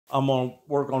I'm going to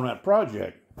work on that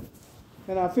project.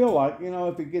 And I feel like,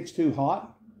 if it gets too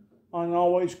hot, I can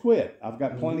always quit. I've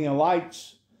got plenty of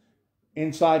lights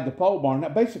inside the pole barn. Now,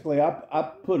 basically,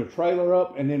 I put a trailer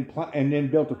up and then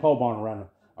built a pole barn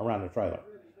around the trailer,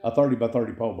 a 30 by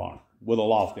 30 pole barn with a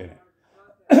loft in it.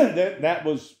 that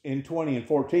was in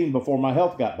 2014 before my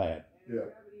health got bad. Yeah.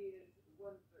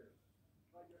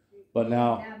 But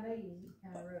now,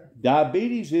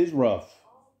 diabetes is rough.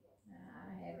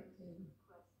 I have it too.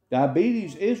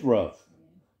 Diabetes is rough.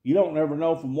 You don't never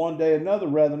know from one day to another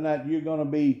whether or not you're going to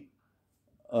be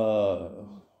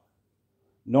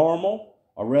normal,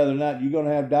 or whether or not you're going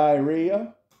to have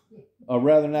diarrhea, or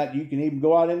whether or not you can even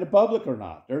go out into public or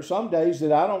not. There's some days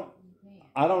that I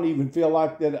don't even feel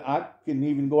like that I can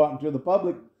even go out into the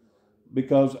public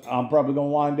because I'm probably going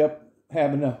to wind up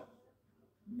having an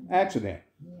accident.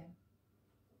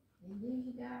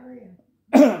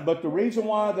 But the reason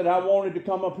why that I wanted to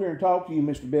come up here and talk to you,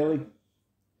 Mr. Billy,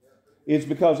 is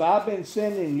because I've been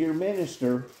sending your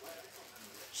minister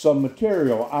some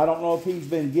material. I don't know if he's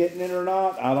been getting it or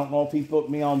not. I don't know if he put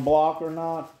me on block or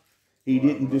not. He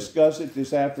didn't discuss it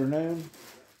this afternoon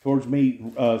towards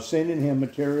me sending him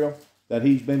material that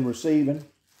he's been receiving.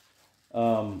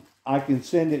 I can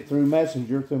send it through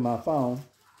Messenger through my phone.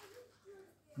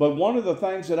 But one of the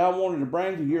things that I wanted to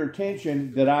bring to your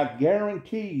attention that I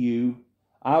guarantee you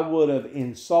I would have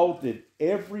insulted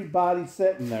everybody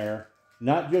sitting there,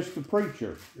 not just the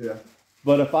preacher. Yeah.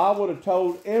 But if I would have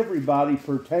told everybody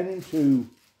pertaining to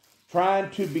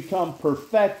trying to become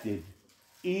perfected,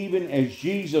 even as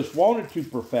Jesus wanted to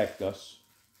perfect us,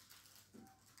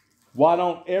 why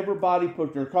don't everybody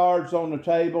put their cards on the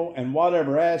table and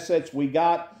whatever assets we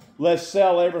got, let's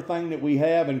sell everything that we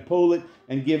have and pull it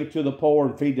and give it to the poor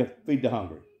and feed the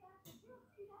hungry.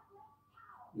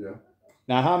 Yeah.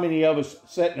 Now, how many of us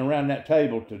sitting around that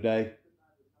table today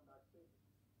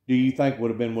do you think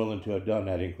would have been willing to have done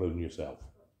that, including yourself?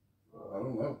 I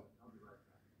don't know.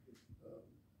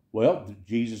 Well,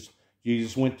 Jesus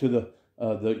went to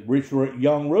the rich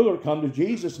young ruler, come to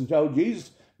Jesus and told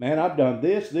Jesus, man, I've done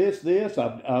this.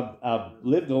 I've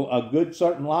lived a good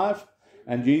certain life.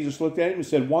 And Jesus looked at him and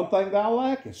said, one thing thou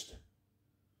lackest.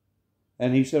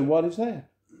 And he said, what is that?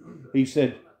 He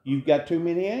said, you've got too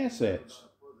many assets.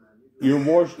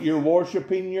 You're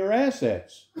worshiping your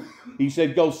assets. He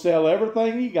said, go sell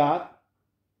everything you got,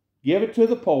 give it to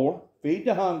the poor, feed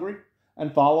the hungry,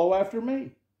 and follow after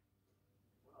me.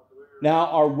 Now,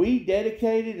 are we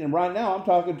dedicated, and right now I'm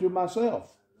talking to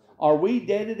myself, are we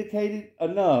dedicated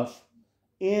enough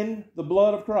in the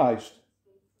blood of Christ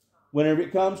whenever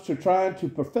it comes to trying to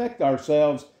perfect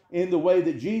ourselves in the way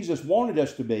that Jesus wanted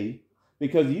us to be?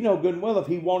 Because you know good and well if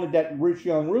he wanted that rich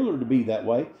young ruler to be that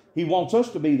way, he wants us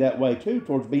to be that way too,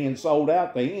 towards being sold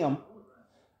out to him.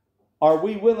 Are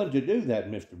we willing to do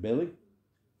that, Mr. Billy?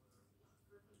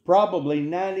 Probably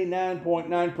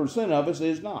 99.9% of us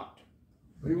is not.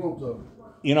 He wants a...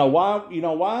 You know why? He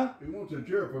wants a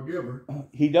cheerful giver.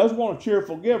 He does want a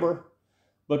cheerful giver,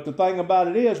 but the thing about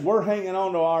it is we're hanging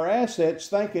on to our assets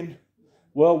thinking,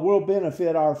 well, we'll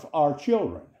benefit our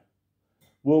children.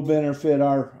 We'll benefit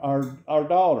our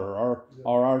daughter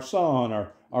or our son,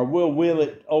 or we'll will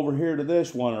it over here to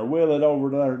this one, or will it over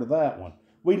there to that one.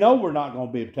 We know we're not going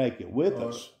to be able to take it with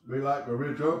us. Be like my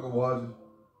rich uncle was,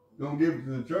 going to give it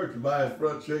to the church to buy his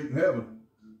front seat in heaven.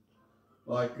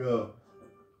 Like,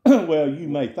 well, you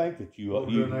may think that you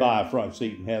can buy a front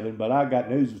seat in heaven, but I got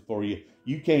news for you.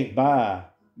 You can't buy,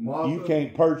 Martha, you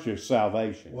can't purchase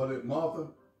salvation. What it, Martha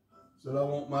said, I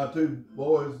want my two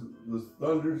boys, the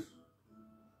Thunders.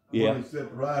 Yeah. One to sit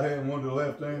the right hand, one to the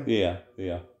left hand. Yeah.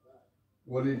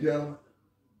 What did he tell them?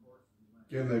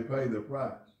 Can they pay the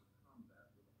price?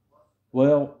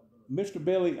 Well, Mr.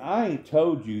 Billy, I ain't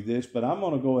told you this, but I'm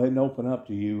going to go ahead and open up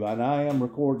to you, and I am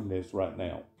recording this right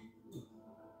now.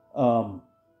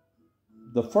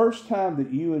 The first time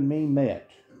that you and me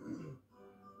met,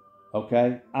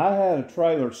 okay, I had a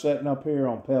trailer sitting up here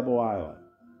on Pebble Island.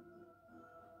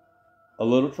 A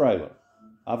little trailer.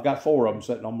 I've got 4 of them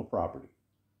sitting on my property.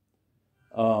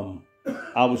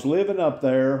 I was living up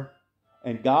there,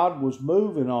 and God was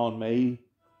moving on me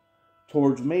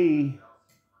towards me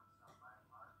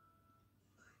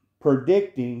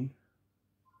predicting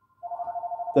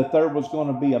that there was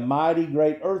going to be a mighty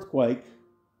great earthquake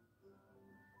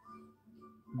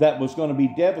that was going to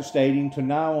be devastating to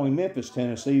not only Memphis,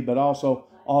 Tennessee, but also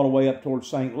all the way up towards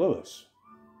St. Louis.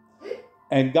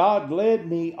 And God led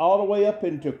me all the way up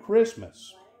into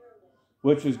Christmas,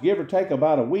 which was give or take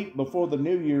about a week before the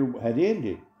new year had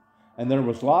ended. And there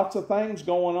was lots of things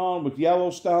going on with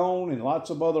Yellowstone and lots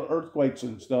of other earthquakes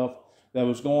and stuff that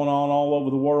was going on all over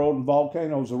the world and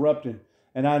volcanoes erupting.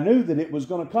 And I knew that it was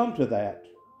going to come to that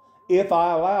if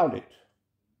I allowed it,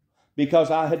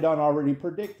 because I had done already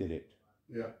predicted it.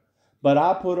 Yeah. But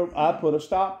I put a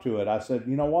stop to it. I said,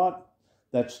 you know what?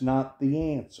 That's not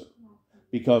the answer,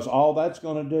 because all that's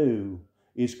going to do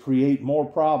is create more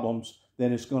problems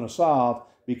than it's going to solve,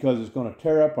 because it's going to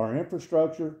tear up our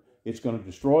infrastructure. It's going to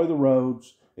destroy the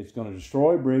roads. It's going to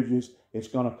destroy bridges. It's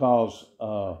going to cause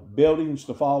buildings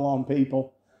to fall on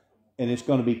people. And it's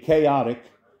going to be chaotic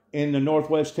in the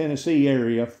Northwest Tennessee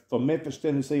area, from Memphis,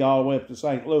 Tennessee, all the way up to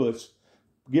St. Louis,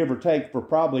 give or take, for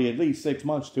probably at least 6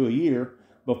 months to a year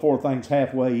before things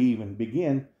halfway even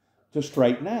begin to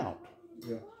straighten out.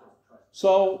 Yeah.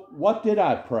 So what did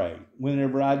I pray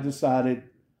whenever I decided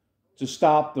to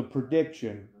stop the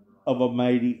prediction of a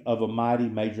mighty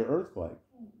major earthquake?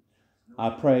 I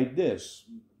prayed this: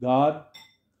 God,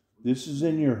 this is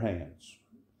in your hands.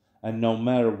 And no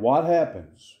matter what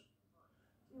happens,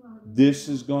 this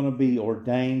is going to be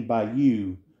ordained by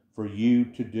you for you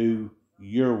to do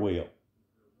your will.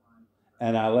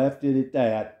 And I left it at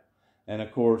that. And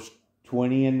of course,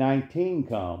 20 and 19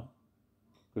 come,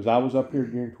 because I was up here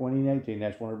during 2018.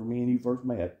 That's whenever me and you first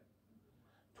met.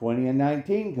 20 and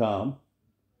 19 come.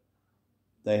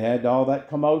 They had all that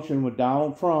commotion with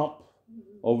Donald Trump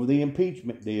over the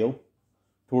impeachment deal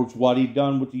towards what he'd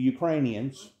done with the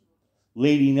Ukrainians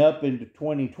leading up into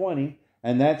 2020.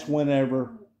 And that's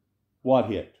whenever what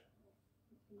hit?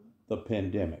 The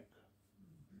pandemic.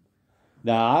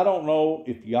 Now, I don't know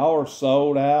if y'all are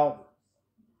sold out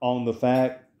on the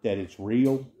fact that it's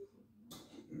real,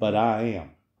 but I am.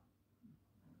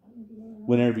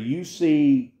 Whenever you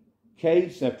see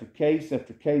case after case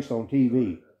after case on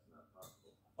TV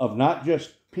of not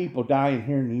just people dying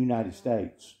here in the United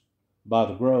States by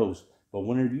the groves, but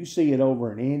whenever you see it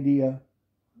over in India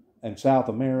and South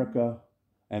America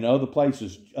and other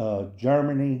places,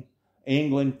 Germany,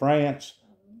 England, France,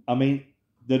 I mean,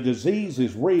 the disease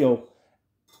is real,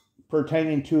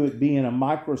 pertaining to it being a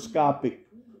microscopic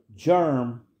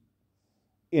germ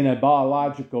in a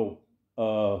biological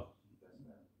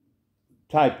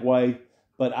type way.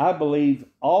 But I believe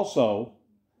also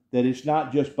that it's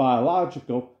not just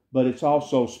biological, but it's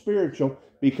also spiritual.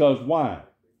 Because why?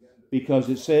 Because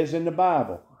it says in the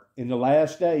Bible, in the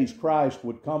last days, Christ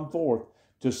would come forth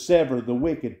to sever the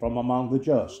wicked from among the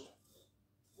just.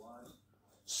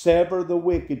 Sever the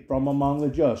wicked from among the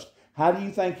just. How do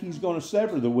you think he's going to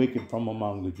sever the wicked from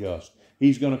among the just?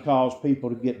 He's going to cause people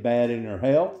to get bad in their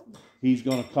health. He's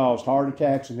going to cause heart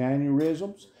attacks and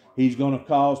aneurysms. He's going to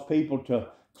cause people to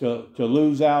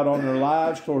lose out on their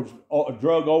lives towards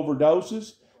drug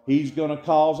overdoses. He's going to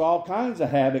cause all kinds of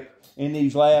havoc in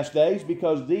these last days,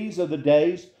 because these are the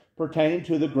days pertaining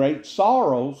to the great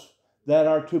sorrows that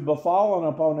are to befallen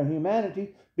upon the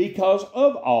humanity because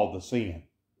of all the sin.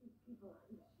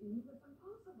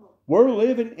 We're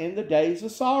living in the days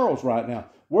of sorrows right now.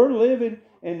 We're living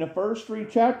in the first 3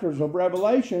 chapters of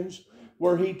Revelations,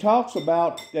 where he talks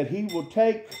about that he will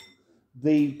take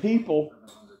the people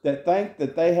that think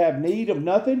that they have need of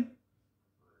nothing,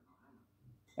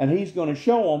 and he's going to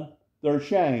show them their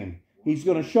shame. He's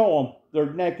going to show them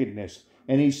their nakedness.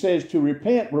 And he says to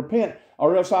repent, repent,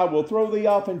 or else I will throw thee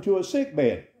off into a sick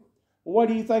bed. Well, what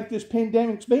do you think this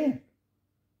pandemic's been?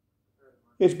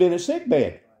 It's been a sick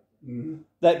bed. Mm-hmm.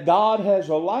 That God has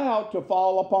allowed to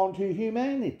fall upon to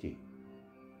humanity.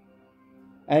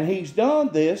 And he's done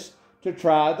this to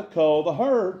try to cull the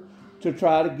herd, to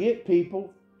try to get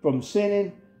people from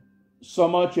sinning so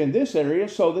much in this area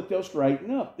so that they'll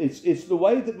straighten up. It's the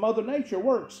way that Mother Nature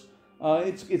works.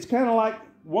 It's kind of like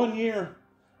one year.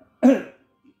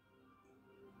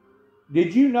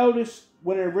 Did you notice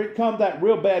whenever it come that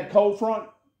real bad cold front?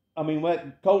 I mean,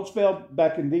 that cold spell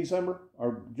back in December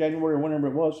or January or whenever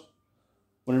it was,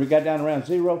 whenever it got down around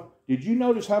 0, did you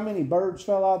notice how many birds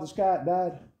fell out of the sky and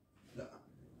died? No.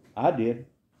 I did.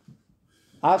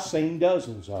 I've seen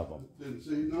dozens of them. Didn't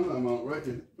see none of them, I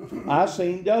reckon. I've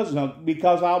seen dozens of them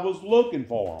because I was looking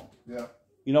for them. Yeah.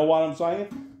 You know what I'm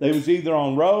saying? They was either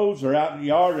on roads or out in the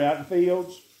yard or out in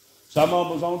fields. Some of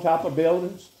them was on top of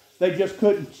buildings. They just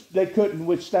couldn't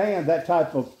withstand that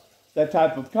type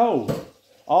of cold.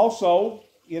 Also,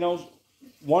 you know,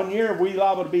 one year we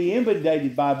liable to be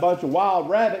inundated by a bunch of wild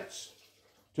rabbits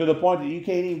to the point that you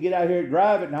can't even get out here and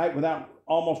drive at night without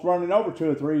almost running over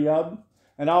 2 or 3 of them.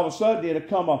 And all of a sudden it'd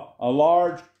come a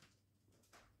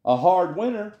hard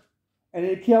winter, and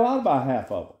it'd kill out about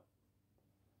half of them.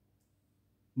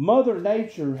 Mother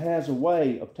Nature has a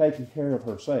way of taking care of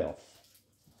herself,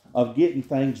 of getting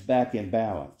things back in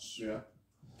balance. Yeah.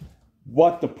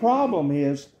 What the problem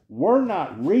is, we're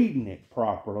not reading it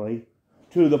properly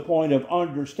to the point of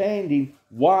understanding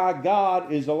why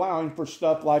God is allowing for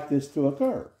stuff like this to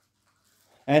occur.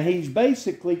 And he's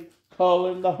basically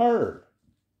culling the herd.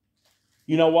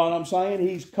 You know what I'm saying?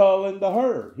 He's culling the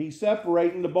herd. He's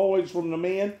separating the boys from the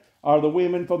men or the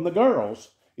women from the girls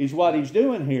is what he's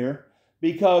doing here,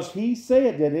 because he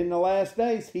said that in the last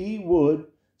days he would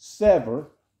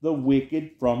sever the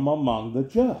wicked from among the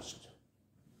just.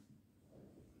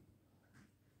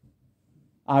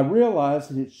 I realize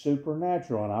that it's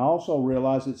supernatural, and I also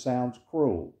realize it sounds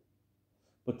cruel.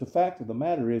 But the fact of the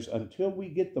matter is, until we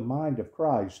get the mind of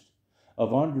Christ,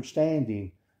 of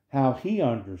understanding how he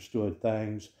understood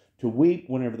things, to weep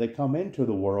whenever they come into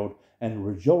the world and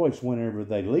rejoice whenever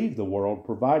they leave the world,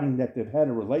 providing that they've had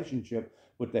a relationship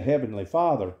with the Heavenly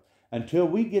Father, until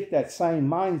we get that same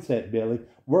mindset, Billy,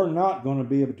 we're not going to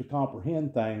be able to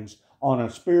comprehend things on a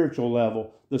spiritual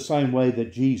level the same way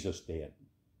that Jesus did.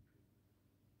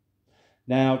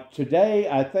 Now, today,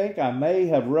 I think I may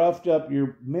have roughed up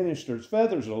your minister's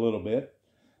feathers a little bit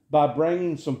by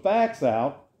bringing some facts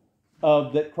out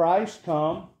of that Christ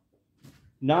come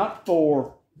not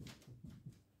for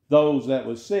those that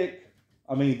was sick,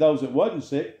 those that wasn't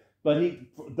sick, but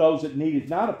those that needed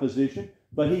not a physician,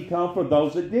 but he come for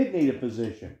those that did need a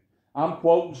physician. I'm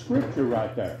quoting scripture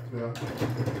right there.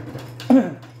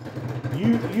 Yeah.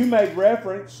 You made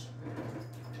reference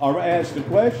or asked a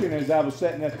question as I was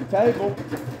sitting at the table.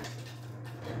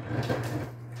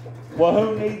 Well,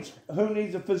 who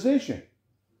needs a physician?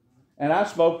 And I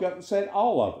spoke up and said,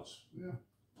 all of us. Yeah.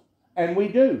 And we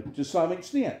do, to some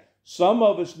extent. Some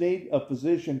of us need a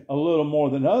physician a little more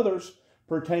than others,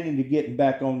 pertaining to getting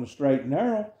back on the straight and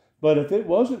narrow. But if it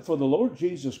wasn't for the Lord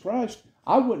Jesus Christ,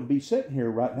 I wouldn't be sitting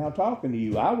here right now talking to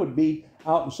you. I would be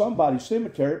out in somebody's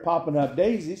cemetery popping up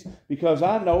daisies, because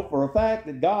I know for a fact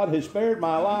that God has spared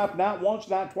my life not once,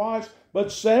 not twice,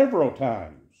 but several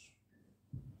times.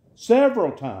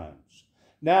 Several times.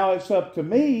 Now it's up to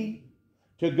me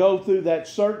to go through that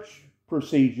search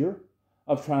procedure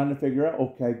of trying to figure out,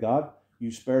 okay, God,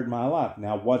 you spared my life.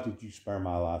 Now, what did you spare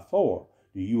my life for?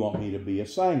 Do you want me to be a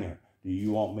singer? Do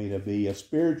you want me to be a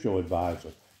spiritual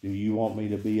advisor? Do you want me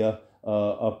to be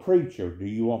a preacher? Do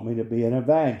you want me to be an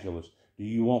evangelist? Do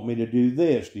you want me to do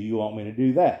this? Do you want me to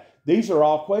do that? These are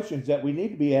all questions that we need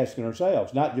to be asking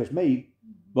ourselves, not just me,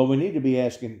 but we need to be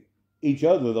asking each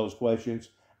other those questions,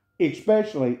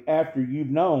 especially after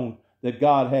you've known that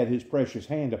God had his precious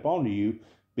hand upon you,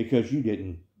 because you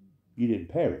didn't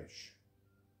perish.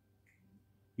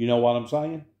 You know what I'm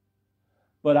saying?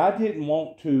 But I didn't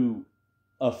want to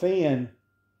offend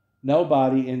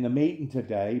nobody in the meeting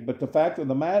today, but the fact of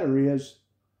the matter is,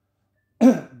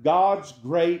 God's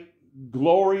great,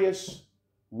 glorious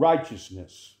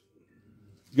righteousness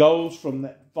goes from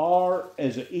as far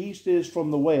as the east is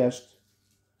from the west,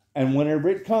 and whenever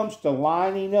it comes to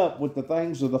lining up with the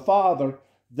things of the Father,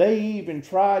 they even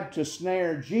tried to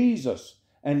snare Jesus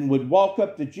and would walk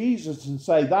up to Jesus and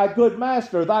say, "Thy good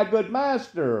master, thy good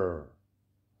master."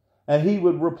 And he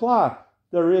would reply,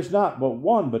 "There is not but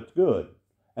one but good,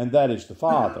 and that is the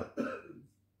Father."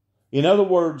 In other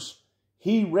words,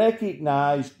 he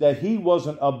recognized that he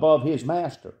wasn't above his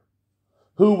master.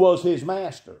 Who was his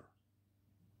master?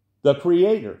 The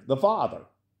Creator, the Father.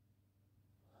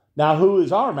 Now, who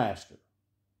is our master?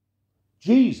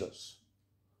 Jesus,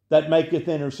 that maketh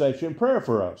intercession prayer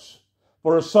for us.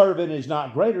 For a servant is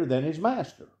not greater than his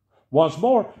master. Once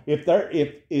more,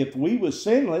 if we was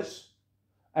sinless,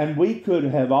 and we could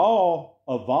have all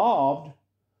evolved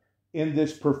in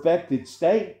this perfected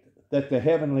state that the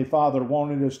Heavenly Father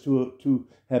wanted us to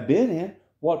have been in,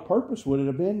 what purpose would it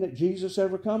have been that Jesus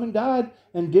ever come and died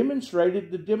and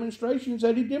demonstrated the demonstrations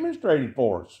that he demonstrated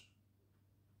for us?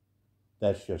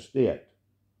 That's just it.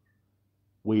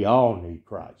 We all need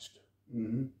Christ.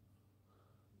 Mm-hmm.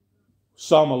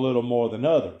 Some a little more than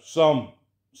others.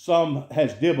 Some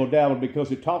has dibble-dabbled,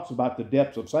 because it talks about the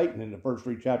depths of Satan in the first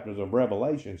 3 chapters of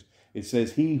Revelations. It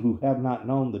says, "He who have not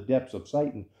known the depths of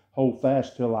Satan, hold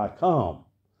fast till I come."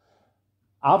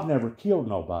 I've never killed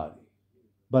nobody,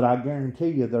 but I guarantee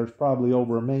you there's probably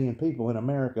over 1 million people in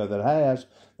America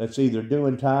that's either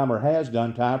doing time or has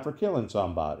done time for killing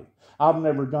somebody. I've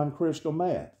never done crystal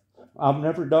meth. I've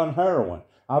never done heroin.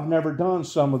 I've never done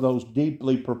some of those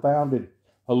deeply profounded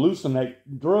hallucinate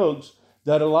drugs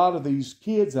that a lot of these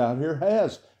kids out here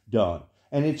has done.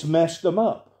 And it's messed them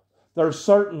up. There's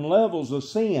certain levels of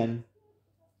sin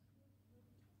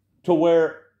to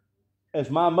where, as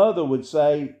my mother would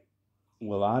say,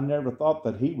 well, I never thought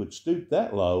that he would stoop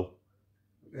that low.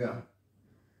 Yeah.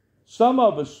 Some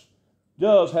of us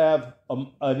does have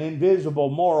an invisible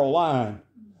moral line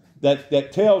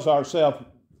that tells ourselves,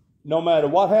 no matter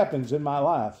what happens in my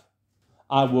life,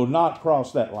 I will not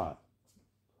cross that line.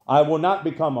 I will not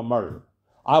become a murderer.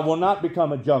 I will not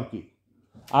become a junkie.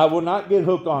 I will not get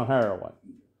hooked on heroin.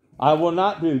 I will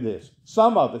not do this.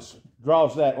 Some of us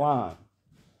draws that line.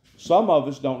 Some of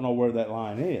us don't know where that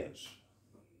line is,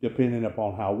 depending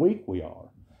upon how weak we are.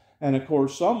 And of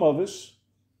course, some of us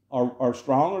are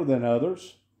stronger than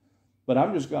others. But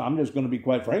I'm just going to be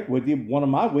quite frank with you. One of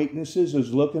my weaknesses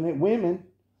is looking at women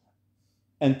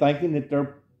and thinking that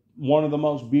they're one of the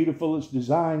most beautifulest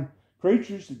designed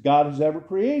creatures that God has ever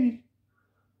created.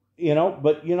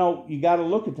 But you got to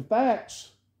look at the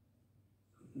facts.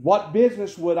 What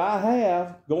business would I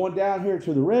have going down here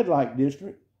to the red light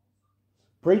district,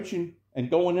 preaching and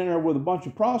going in there with a bunch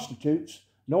of prostitutes,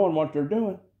 knowing what they're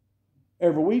doing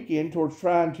every weekend towards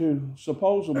trying to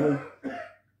supposedly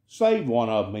save one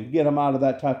of them and get them out of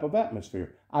that type of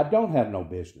atmosphere? I don't have no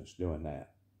business doing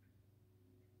that,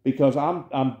 because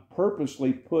I'm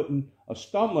purposely putting a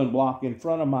stumbling block in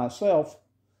front of myself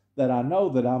that I know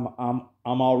that I'm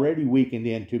already weakened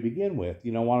in to begin with.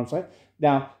 You know what I'm saying?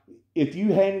 Now, if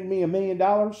you handed me $1 million,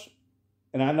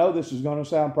 and I know this is going to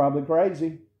sound probably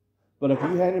crazy, but if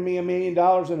you handed me $1 million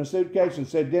in a suitcase and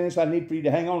said, Dennis, I need for you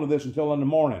to hang on to this until in the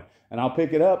morning, and I'll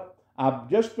pick it up, I'm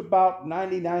just about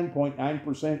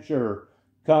 99.9% sure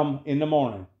come in the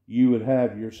morning, you would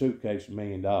have your suitcase $1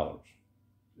 million.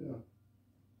 Yeah.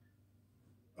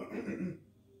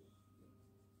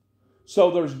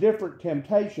 So there's different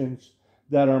temptations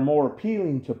that are more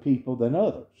appealing to people than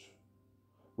others,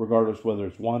 regardless whether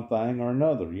it's one thing or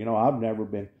another. I've never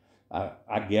been,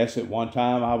 I guess at one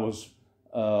time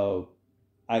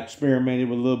I experimented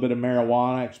with a little bit of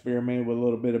marijuana, I experimented with a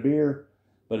little bit of beer,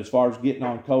 but as far as getting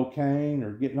on cocaine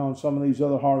or getting on some of these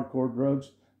other hardcore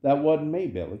drugs, that wasn't me,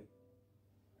 Billy.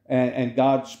 And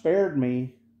God spared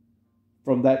me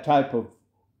from that type of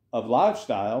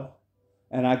lifestyle.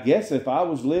 And I guess if I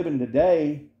was living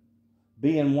today,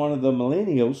 being one of the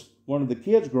millennials, one of the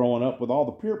kids growing up with all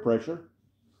the peer pressure,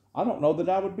 I don't know that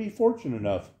I would be fortunate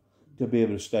enough to be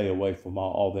able to stay away from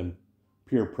all them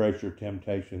peer pressure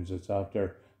temptations that's out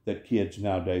there that kids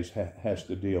nowadays has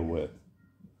to deal with.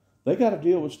 They got to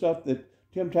deal with stuff that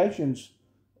temptations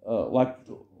like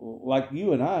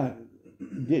you and I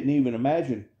didn't even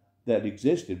imagine that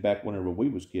existed back whenever we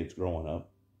was kids growing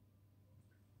up.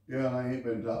 Yeah, and I ain't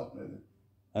been taught neither.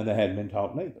 And they hadn't been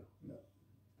taught neither. No.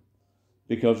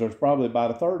 Because there's probably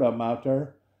about a third of them out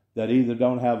there that either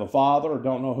don't have a father or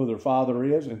don't know who their father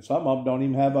is, and some of them don't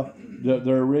even have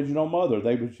their original mother.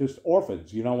 They were just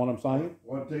orphans. You know what I'm saying?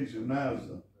 What teaches them now is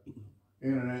the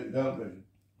internet and television.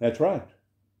 That's right.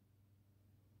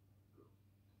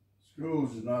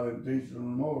 Schools is not even teaching them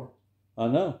anymore. I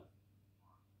know.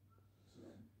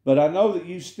 But I know that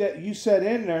you sat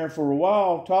in there for a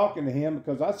while talking to him,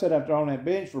 because I sat out there on that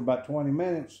bench for about 20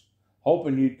 minutes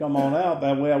hoping you'd come on out.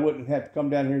 That way I wouldn't have to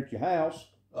come down here at your house.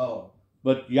 Oh.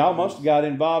 But y'all must have got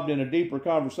involved in a deeper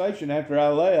conversation after I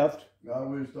left.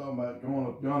 God, we was talking about going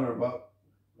up yonder about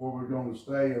where we're going to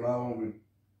stay, and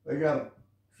they got a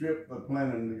trip they're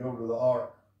planning to go to the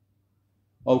Ark.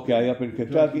 Okay, up in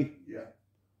Kentucky? Yeah.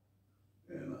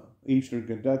 And Eastern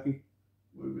Kentucky?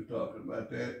 we were talking about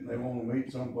that, and they want to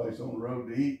meet someplace on the road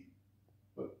to eat.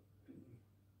 But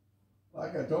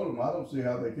like I told them, I don't see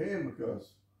how they can, because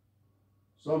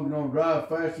some are going to drive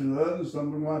faster than others,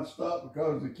 some are going to stop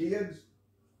because of the kids.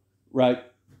 Right.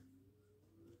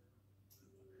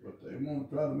 But they want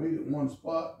to try to meet at one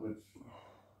spot, which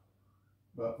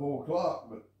about 4 o'clock,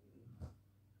 but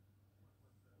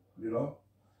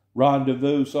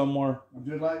Rendezvous somewhere.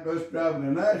 Just like us driving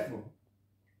to Nashville.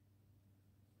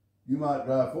 You might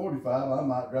drive 45, I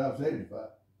might drive 75.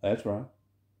 That's right.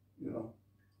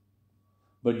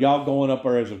 But y'all going up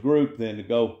there as a group then to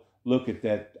go look at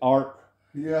that Ark?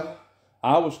 Yeah.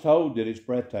 I was told that it's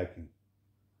breathtaking.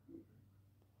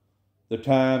 The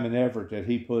time and effort that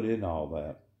he put in all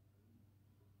that.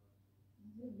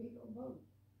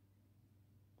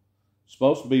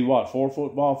 Supposed to be what, 4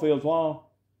 football fields long?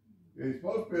 It's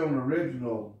supposed to be on the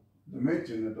original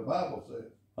dimension that the Bible says.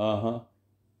 Uh-huh.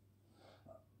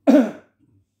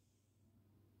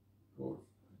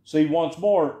 See, once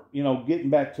more, getting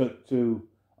back to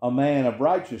a man of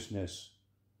righteousness,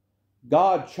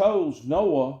 God chose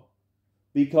Noah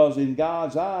because in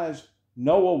God's eyes,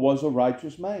 Noah was a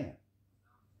righteous man.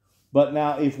 But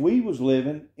now, if we was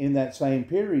living in that same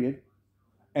period,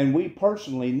 and we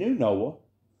personally knew Noah,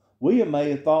 we may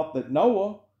have thought that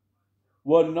Noah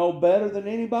wasn't no better than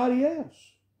anybody else.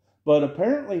 But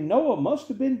apparently Noah must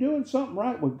have been doing something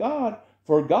right with God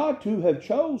for God to have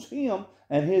chose him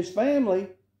and his family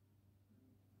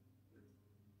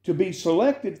to be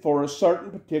selected for a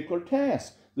certain particular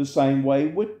task. The same way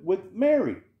with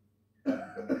Mary.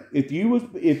 If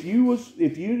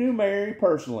you knew Mary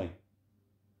personally,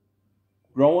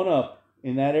 growing up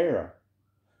in that era,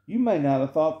 you may not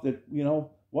have thought that,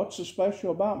 what's so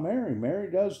special about Mary? Mary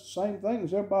does the same thing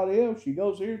as everybody else. She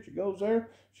goes here, she goes there,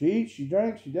 she eats, she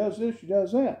drinks, she does this, she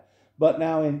does that. But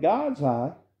now in God's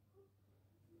eye,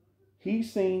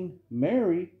 He's seen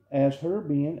Mary as her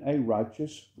being a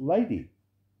righteous lady.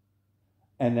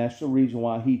 And that's the reason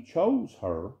why He chose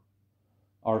her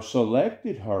or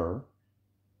selected her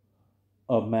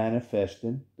of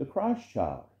manifesting the Christ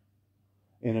child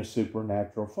in a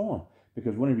supernatural form.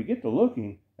 Because whenever you get to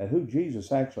looking at who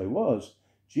Jesus actually was,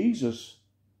 Jesus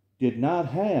did not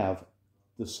have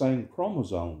the same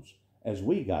chromosomes as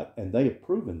we got, and they have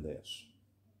proven this.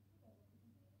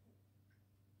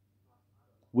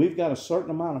 We've got a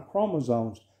certain amount of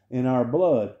chromosomes in our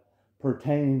blood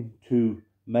pertaining to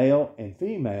male and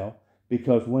female,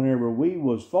 because whenever we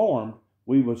was formed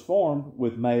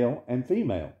with male and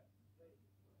female.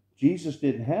 Jesus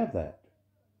didn't have that.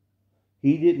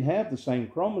 He didn't have the same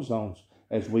chromosomes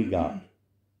as we got.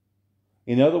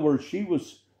 In other words, she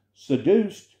was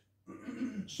seduced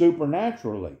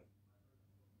supernaturally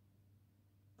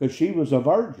because she was a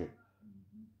virgin.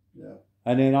 Yeah.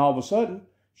 And then all of a sudden,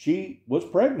 she was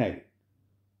pregnant.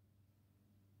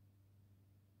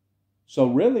 So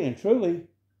really and truly,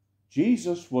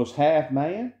 Jesus was half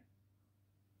man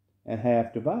and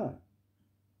half divine.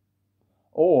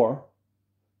 Or,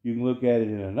 you can look at it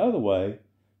in another way,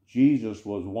 Jesus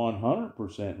was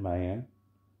 100% man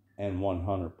and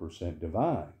 100%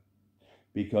 divine.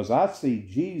 Because I see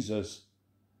Jesus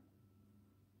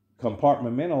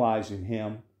compartmentalizing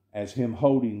Him as Him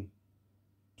holding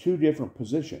two different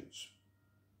positions.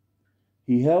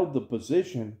 He held the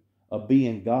position of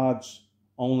being God's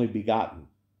only begotten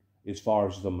as far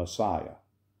as the Messiah,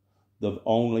 the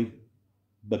only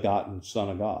begotten Son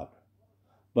of God.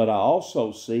 But I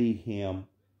also see Him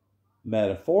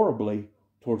metaphorically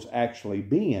towards actually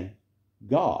being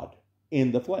God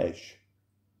in the flesh.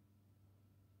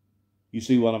 You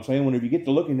see what I'm saying? Whenever you get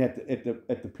to looking at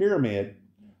the pyramid,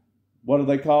 what do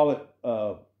they call it,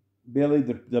 Billy?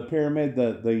 The pyramid,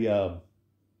 the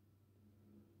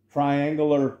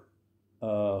triangular.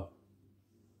 What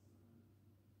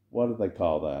do they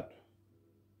call that?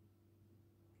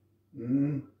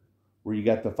 Mm-hmm. Where you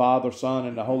got the Father, Son,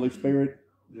 and the Holy Spirit.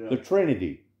 Yeah. The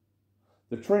Trinity.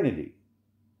 The Trinity.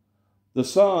 The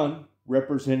Son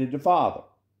represented the Father.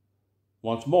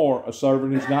 Once more, a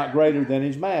servant is not greater than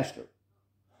his master.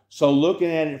 So looking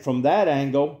at it from that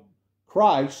angle,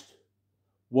 Christ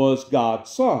was God's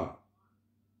Son.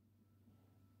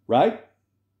 Right?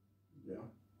 Yeah.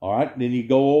 All right. Then you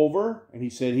go over, and He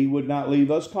said He would not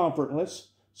leave us comfortless,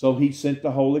 so He sent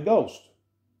the Holy Ghost.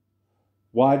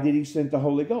 Why did He send the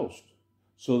Holy Ghost?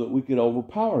 So that we could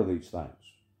overpower these things.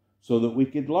 So that we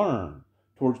could learn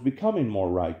towards becoming more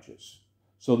righteous.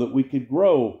 So that we could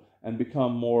grow and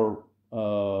become more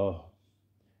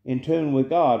in tune with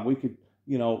God. We could,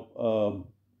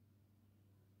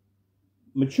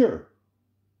 mature.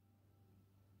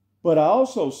 But I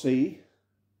also see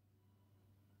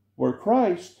where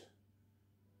Christ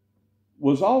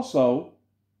was also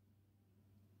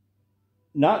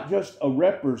not just a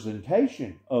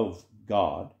representation of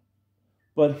God,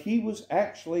 but He was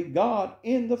actually God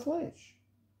in the flesh.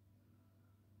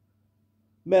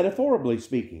 Metaphorically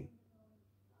speaking.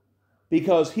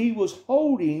 Because He was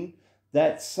holding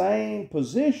that same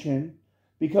position,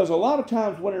 because a lot of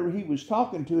times whenever He was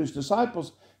talking to His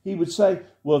disciples, He would say,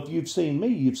 well, if you've seen me,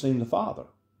 you've seen the Father.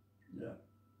 Yeah.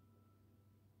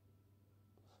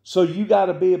 So you got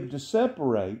to be able to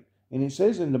separate, and it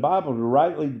says in the Bible to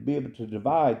rightly be able to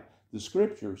divide the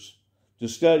Scriptures, to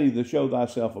study to show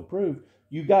thyself approved.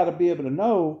 You got to be able to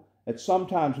know that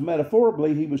sometimes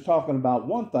metaphorically He was talking about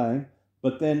one thing,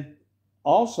 but then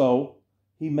also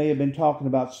He may have been talking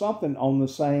about something on the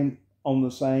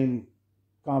same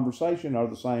conversation or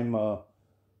the same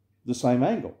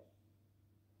angle.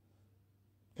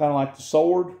 Kind of like the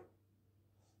sword.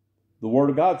 The Word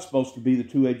of God's supposed to be the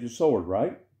two-edged sword,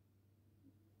 right?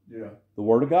 Yeah. The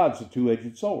Word of God's a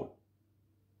two-edged sword.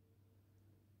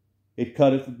 It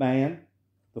cutteth the man,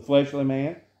 the fleshly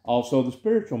man, also the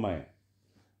spiritual man.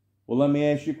 Well, let me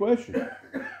ask you a question.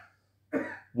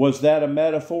 Was that a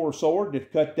metaphor sword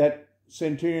that cut that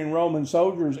centurion Roman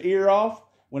soldier's ear off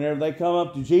whenever they come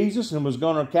up to Jesus and was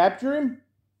going to capture Him?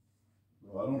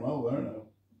 Well, I don't know there now.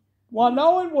 Well,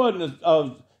 no, it wasn't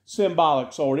a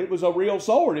symbolic sword. It was a real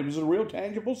sword. It was a real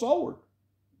tangible sword.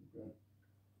 Okay.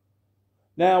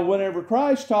 Now, whenever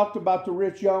Christ talked about the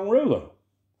rich young ruler,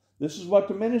 this is what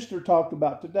the minister talked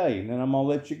about today, and then I'm going to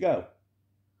let you go.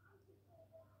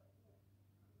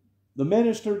 the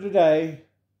minister today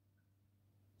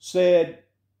said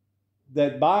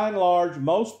that by and large,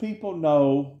 most people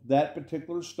know that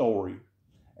particular story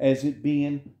as it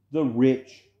being the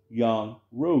rich young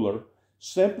ruler,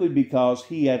 simply because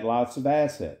he had lots of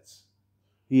assets.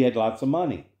 He had lots of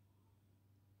money.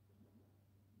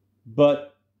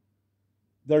 But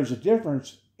there's a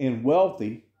difference in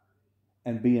wealthy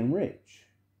and being rich.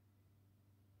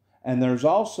 And there's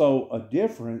also a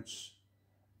difference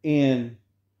in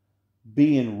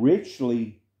being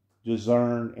richly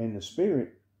discerned in the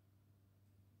spirit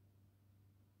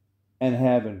and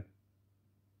having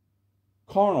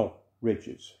carnal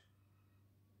riches.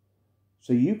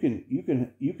 So you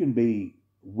can be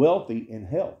wealthy in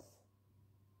health.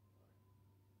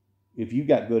 If you've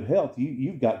got good health,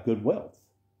 you've got good wealth.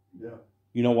 Yeah.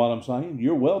 You know what I'm saying?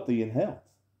 You're wealthy in health.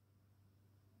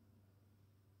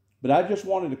 But I just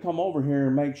wanted to come over here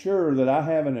and make sure that I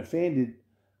haven't offended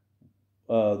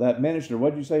that minister.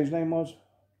 What did you say his name was?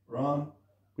 Ron?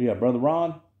 Yeah, Brother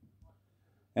Ron.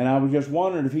 And I was just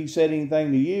wondering if he said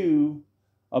anything to you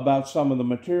about some of the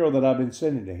material that I've been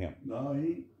sending to him. No,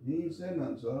 he ain't said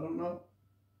nothing, so I don't know.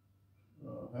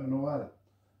 I have no idea.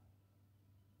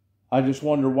 I just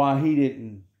wonder why he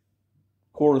didn't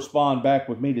correspond back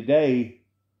with me today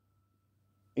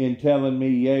in telling me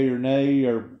yay or nay,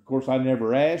 or of course I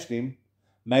never asked him.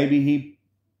 Maybe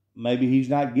he's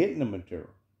not getting the material.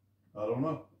 I don't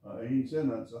know. He ain't said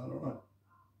nothing, so I don't know.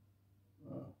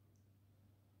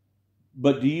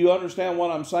 But do you understand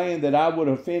what I'm saying? That I would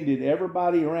have offended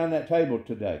everybody around that table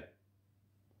today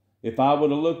if I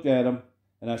would have looked at them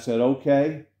and I said,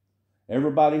 okay,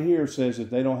 everybody here says that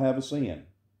they don't have a sin.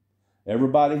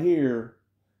 Everybody here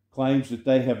claims that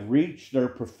they have reached their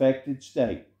perfected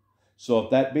state. So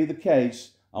if that be the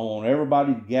case, I want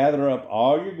everybody to gather up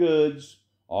all your goods,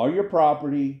 all your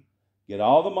property, get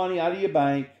all the money out of your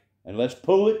bank, and let's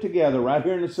pull it together right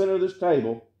here in the center of this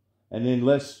table, and then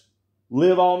let's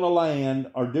live on the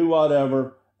land or do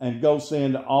whatever and go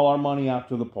send all our money out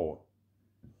to the poor.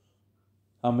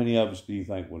 How many of us do you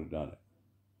think would have done it?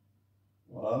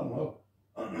 Well, I don't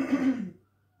know.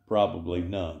 Probably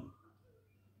none.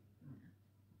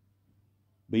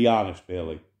 Be honest,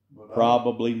 Billy. But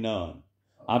Probably none.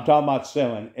 I'm talking about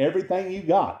selling everything you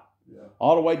got, yeah.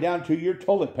 all the way down to your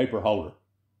toilet paper holder.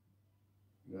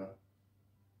 Yeah.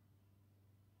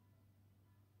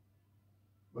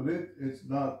 But it's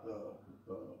not.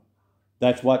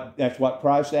 That's what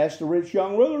Christ asked the rich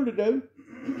young ruler to do.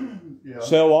 Yeah.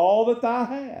 Sell all that thou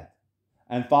hast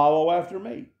and follow after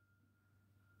me.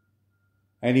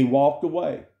 And he walked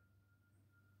away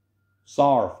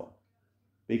sorrowful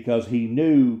because he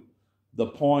knew the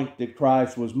point that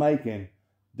Christ was making.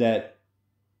 That,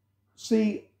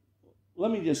 see,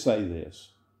 let me just say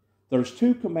this. There's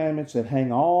 2 commandments that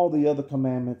hang all the other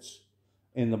commandments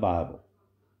in the Bible.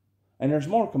 And there's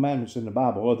more commandments in the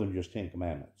Bible other than just 10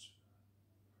 commandments.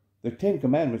 The 10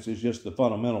 commandments is just the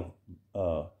fundamental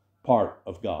part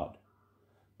of God.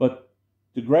 But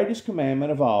the greatest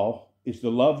commandment of all is to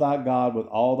love thy God with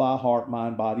all thy heart,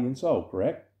 mind, body, and soul,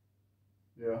 correct?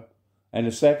 Yeah. And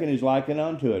the second is likened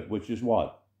unto it, which is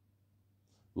what?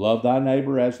 Love thy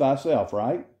neighbor as thyself,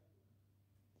 right?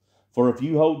 For if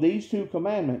you hold these 2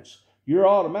 commandments, you're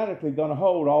automatically going to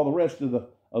hold all the rest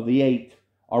of the 8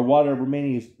 or whatever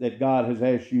many that God has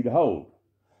asked you to hold.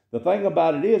 The thing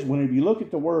about it is, whenever you look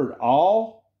at the word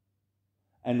all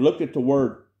and look at the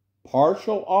word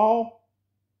partial all,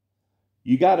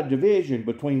 you got a division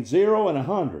between 0 and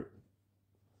 100.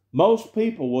 Most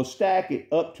people will stack it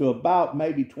up to about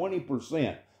maybe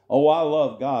 20%. Oh, I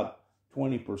love God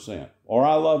 20%. Or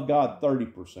I love God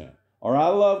 30%. Or I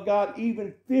love God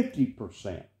even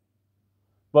 50%.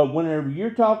 But whenever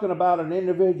you're talking about an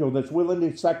individual that's willing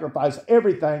to sacrifice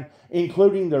everything,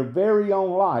 including their very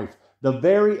own life, the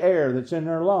very air that's in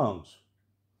their lungs,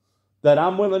 that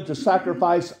I'm willing to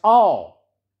sacrifice all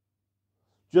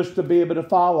just to be able to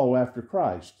follow after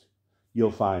Christ,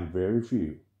 you'll find very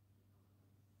few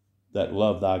that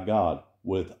love thy God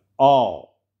with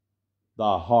all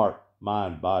thy heart,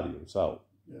 mind, body, and soul.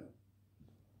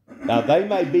 Yeah. Now, they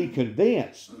may be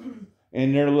convinced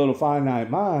in their little finite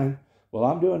mind, well,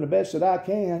 I'm doing the best that I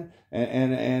can,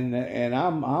 and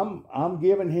I'm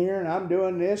giving here, and I'm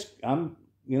doing this, I'm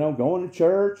going to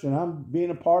church, and I'm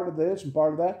being a part of this and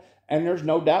part of that, and there's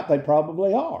no doubt they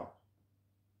probably are.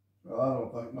 Well, I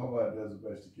don't think nobody does the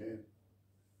best he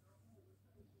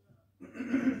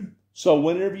can. So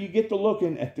whenever you get to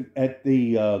looking at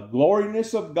the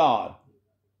gloriness of God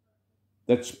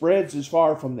that spreads as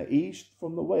far from the east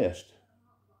from the west,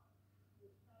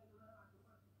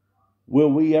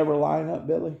 will we ever line up,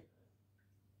 Billy?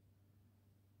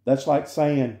 That's like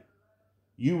saying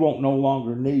you won't no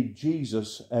longer need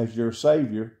Jesus as your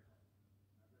Savior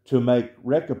to make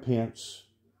recompense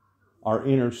or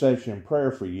intercession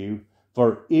prayer for you.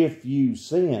 For if you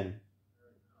sin,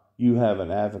 you have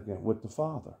an advocate with the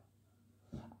Father.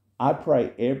 I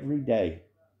pray every day,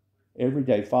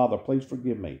 Father, please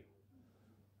forgive me.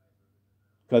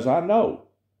 Because I know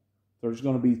there's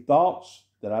going to be thoughts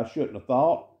that I shouldn't have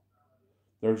thought.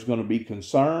 There's going to be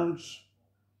concerns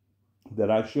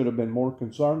that I should have been more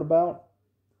concerned about.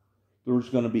 There's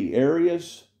going to be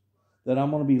areas that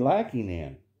I'm going to be lacking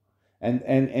in. And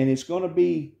it's going to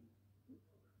be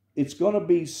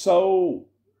so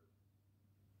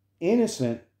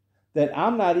innocent that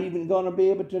I'm not even going to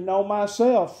be able to know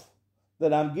myself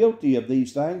that I'm guilty of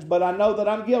these things, but I know that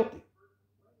I'm guilty.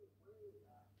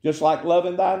 Just like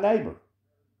loving thy neighbor,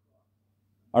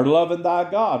 or loving thy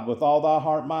God with all thy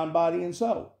heart, mind, body, and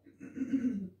soul.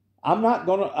 I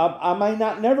may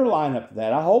not never line up to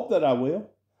that. I hope that I will.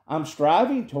 I'm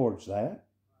striving towards that.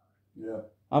 Yeah.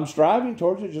 I'm striving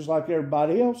towards it just like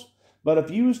everybody else. But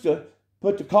if you was to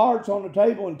put the cards on the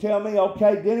table and tell me,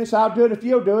 okay, Dennis, I'll do it if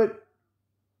you'll do it.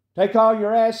 Take all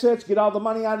your assets, get all the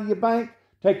money out of your bank,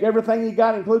 take everything you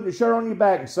got, including the shirt on your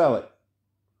back, and sell it.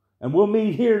 And we'll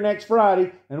meet here next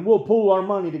Friday, and we'll pool our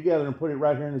money together and put it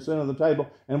right here in the center of the table,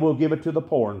 and we'll give it to the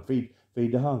poor and feed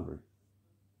the hungry.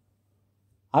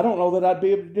 I don't know that I'd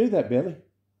be able to do that, Billy.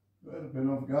 Well, depending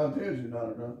on if God tells you not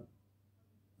to do it,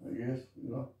 I guess,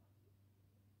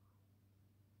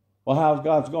 Well, how's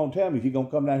God's going to tell me? Is he going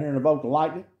to come down here and evoke the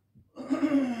lightning?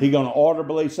 He going to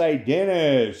audibly say,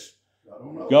 Dennis, I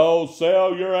don't know. go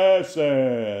sell your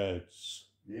assets.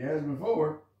 He has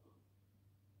before.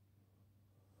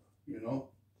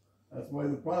 That's the way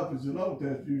the prophets in the Old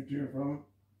Testament used to hear from him.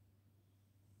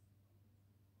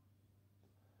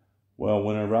 Well,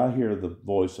 whenever I hear the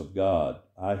voice of God,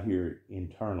 I hear it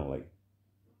internally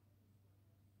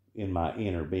in my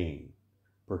inner being,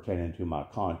 pertaining to my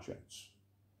conscience.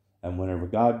 And whenever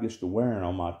God gets to wearing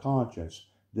on my conscience,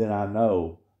 then I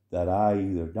know that I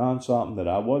either done something that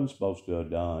I wasn't supposed to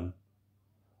have done,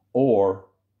 or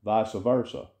vice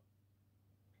versa.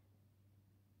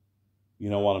 You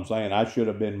know what I'm saying? I should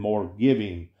have been more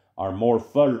giving or more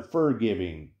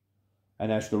forgiving.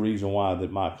 And that's the reason why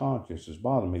that my conscience is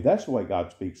bothering me. That's the way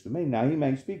God speaks to me. Now, he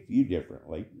may speak to you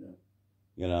differently.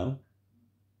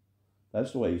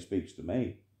 That's the way he speaks to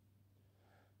me.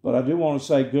 But I do want to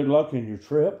say good luck in your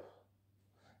trip.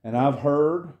 And I've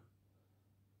heard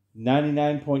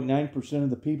 99.9% of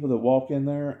the people that walk in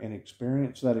there and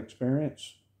experience that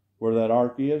experience where that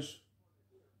ark is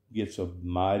gets a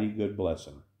mighty good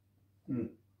blessing.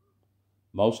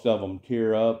 Most of them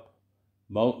tear up.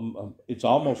 It's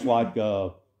almost like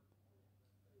an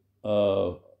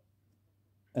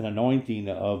anointing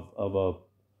of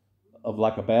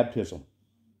like a baptism,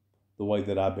 the way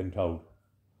that I've been told.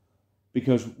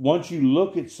 Because once you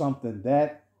look at something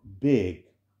that big,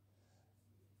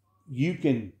 you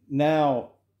can now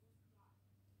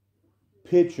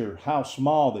picture how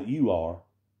small that you are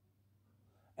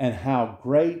and how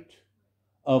great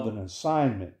of an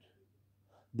assignment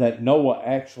that Noah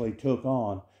actually took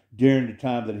on during the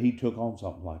time that he took on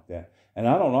something like that. And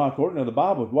I don't know, according to the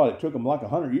Bible, it took them like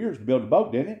 100 years to build a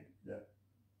boat, didn't it? Yeah.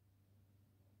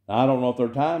 Now, I don't know if their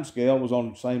time scale was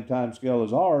on the same time scale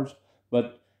as ours,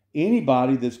 but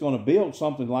anybody that's going to build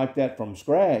something like that from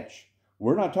scratch,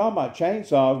 we're not talking about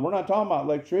chainsaws, we're not talking about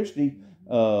electricity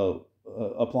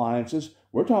appliances,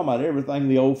 we're talking about everything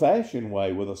the old-fashioned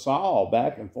way, with a saw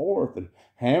back and forth and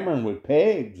hammering with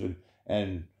pegs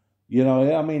and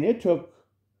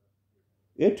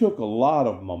it took a lot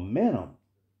of momentum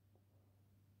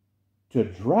to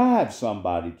drive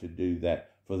somebody to do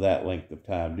that for that length of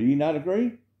time. Do you not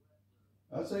agree?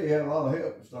 I'd say he had a lot of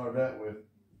help to start that with.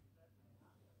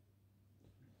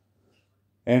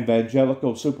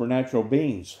 Evangelical supernatural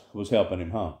beings was helping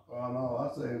him, huh? Well, no,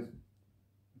 I'd say it's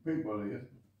people did.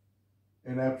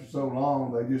 And after so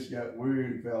long, they just got weary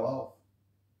and fell off.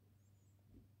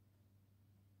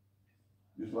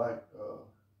 Just like a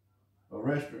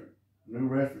new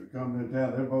restaurant comes in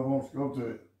town, everybody wants to go to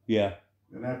it. Yeah.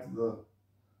 And after the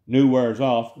new wears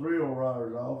off, thrill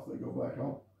wears off, they go back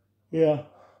home. Yeah.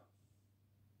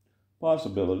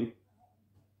 Possibility.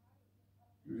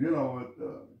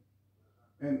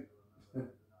 And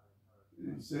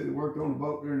he said he worked on the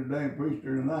boat during the day and preached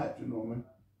during the night,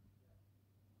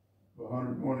 for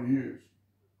 120 years.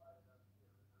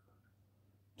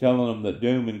 Telling them that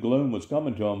doom and gloom was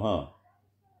coming to them, huh?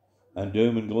 And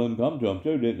doom and gloom come to them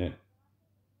too, didn't it?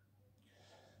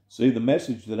 See, the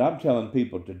message that I'm telling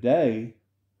people today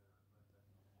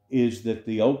is that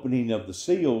the opening of the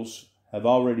seals have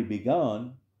already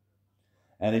begun,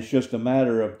 And it's just a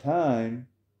matter of time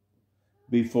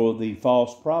before the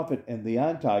false prophet and the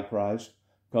Antichrist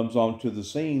comes onto the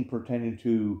scene pertaining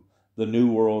to the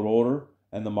New World Order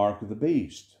and the mark of the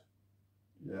beast.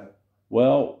 Yeah.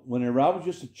 Well, whenever I was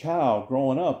just a child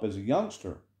growing up as a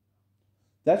youngster,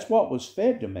 that's what was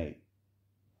fed to me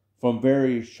from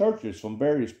various churches, from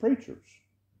various preachers.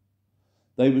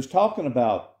 They was talking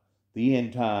about the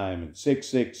end time and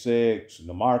 666 and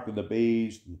the mark of the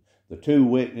beast and the two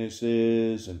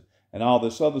witnesses and all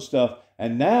this other stuff.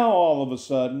 And now all of a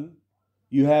sudden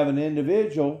you have an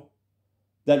individual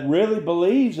that really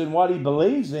believes in what he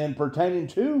believes in pertaining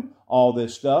to all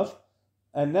this stuff.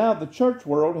 And now the church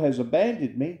world has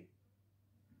abandoned me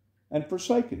and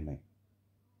forsaken me.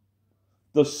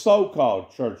 The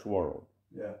so-called church world.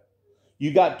 Yeah.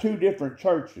 You got two different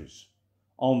churches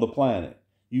on the planet.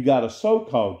 You got a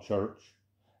so-called church,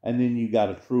 and then you got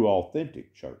a true,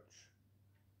 authentic church.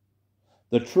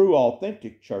 The true,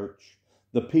 authentic church,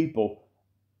 the people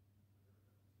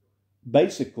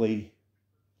basically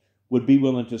would be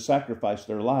willing to sacrifice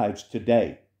their lives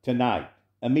today, tonight,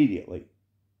 immediately.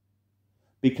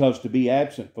 Because to be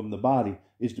absent from the body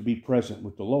is to be present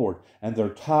with the Lord. And they're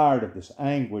tired of this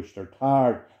anguish. They're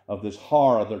tired of this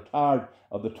horror. They're tired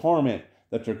of the torment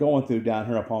that they're going through down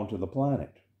here upon to the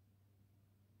planet.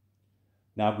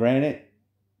 Now, granted,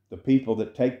 the people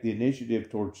that take the initiative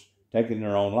towards taking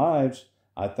their own lives,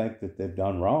 I think that they've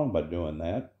done wrong by doing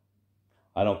that.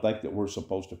 I don't think that we're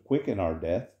supposed to quicken our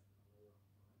death.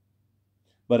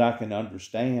 But I can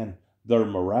understand their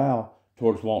morale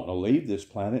towards wanting to leave this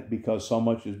planet because so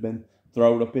much has been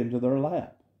thrown up into their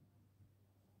lap.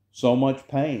 So much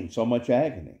pain, so much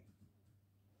agony.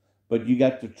 But you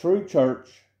got the true church,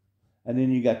 and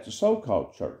then you got the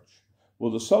so-called church.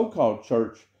 Well, the so-called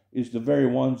church is the very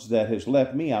ones that has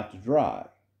left me out to dry.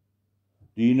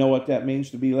 Do you know what that means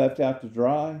to be left out to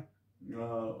dry? No,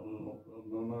 I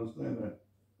don't understand that.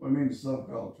 What means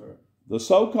so-called church? The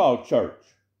so-called church.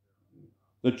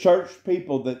 The church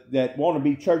people that want to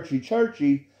be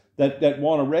churchy, that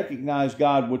want to recognize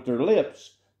God with their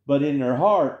lips, but in their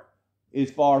heart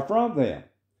is far from them.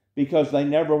 Because they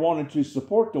never wanted to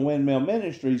support the windmill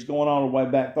ministries going all the way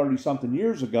back 30-something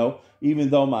years ago, even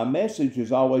though my message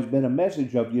has always been a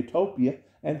message of utopia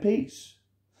and peace.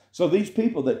 So these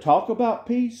people that talk about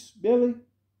peace, Billy,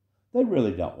 they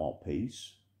really don't want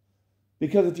peace.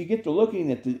 Because if you get to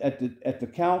looking at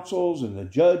the councils and the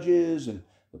judges and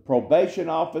the probation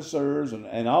officers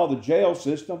and all the jail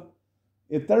system,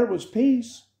 if there was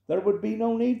peace, there would be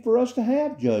no need for us to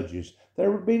have judges. There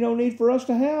would be no need for us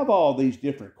to have all these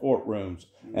different courtrooms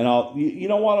and all. You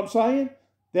know what I'm saying?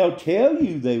 They'll tell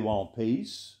you they want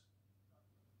peace,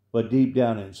 but deep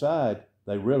down inside,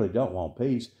 they really don't want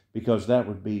peace because that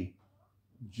would be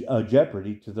a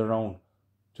jeopardy to their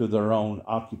own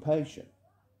occupation.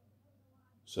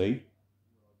 See?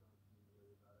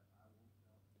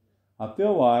 I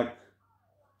feel like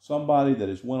somebody that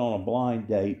has went on a blind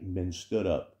date and been stood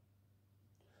up.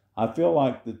 I feel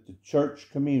like that the church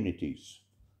communities,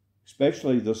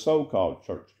 especially the so-called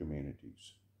church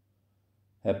communities,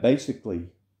 have basically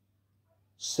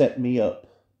set me up.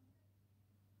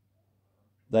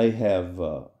 They have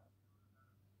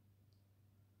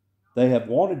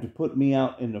wanted to put me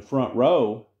out in the front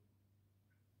row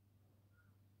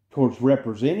towards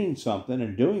representing something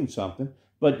and doing something,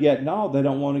 but yet no, they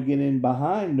don't want to get in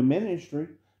behind the ministry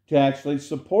to actually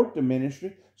support the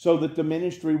ministry so that the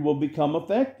ministry will become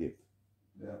effective.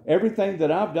 Yeah. Everything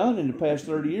that I've done in the past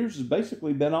 30 years has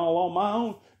basically been all on my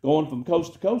own, going from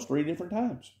coast to coast 3 different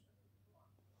times.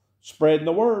 Spreading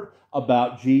the word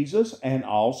about Jesus and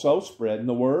also spreading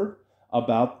the word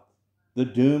about the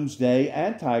doomsday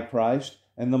Antichrist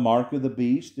and the mark of the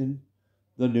beast and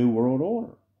the New World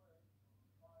Order.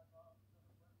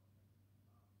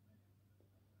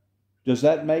 Does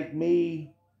that make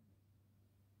me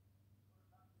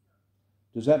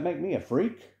a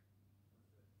freak?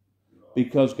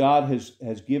 Because God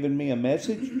has given me a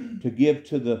message to give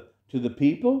to the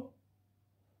people?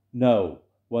 No.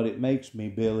 What it makes me,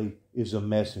 Billy, is a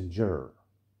messenger.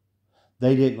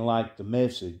 They didn't like the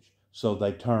message, so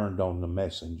they turned on the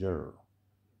messenger.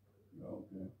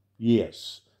 Okay.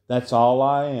 Yes, that's all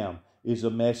I am, is a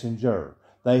messenger.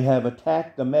 They have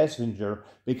attacked the messenger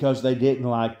because they didn't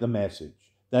like the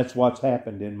message. That's what's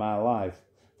happened in my life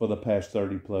for the past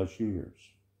 30 plus years.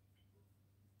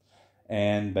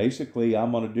 And basically,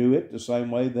 I'm going to do it the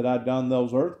same way that I've done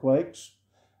those earthquakes.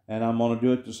 And I'm going to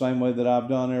do it the same way that I've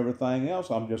done everything else.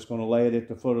 I'm just going to lay it at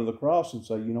the foot of the cross and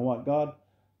say, you know what, God?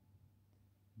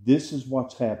 This is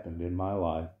what's happened in my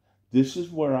life. This is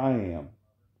where I am.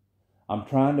 I'm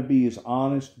trying to be as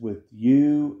honest with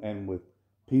you and with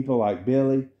people like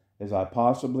Billy as I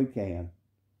possibly can,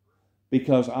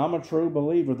 because I'm a true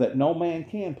believer that no man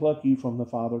can pluck you from the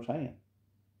Father's hand.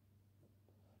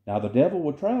 Now the devil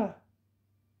will try.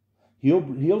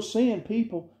 He'll send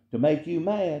people to make you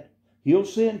mad. He'll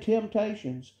send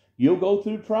temptations. You'll go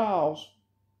through trials.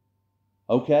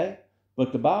 Okay?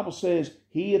 But the Bible says,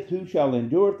 he who shall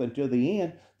endureth until the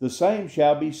end, the same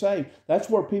shall be saved. That's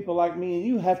where people like me and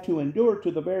you have to endure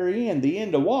to the very end. The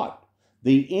end of what?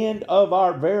 The end of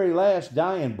our very last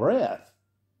dying breath.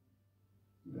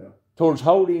 Yeah. Towards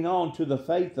holding on to the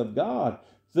faith of God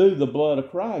through the blood of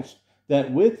Christ,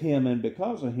 that with him and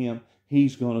because of him,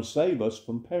 he's going to save us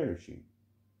from perishing.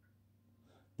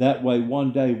 That way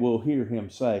one day we'll hear him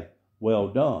say, well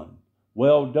done,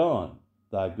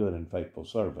 thy good and faithful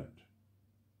servant.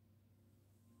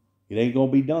 It ain't going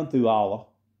to be done through Allah.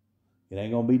 It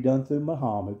ain't going to be done through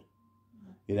Muhammad.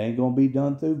 It ain't going to be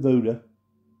done through Buddha.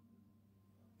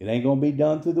 It ain't going to be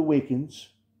done through the Wiccans.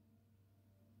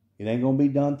 It ain't going to be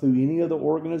done through any other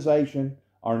organization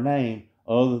or name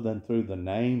other than through the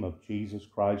name of Jesus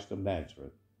Christ of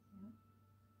Nazareth.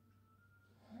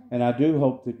 And I do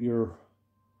hope that your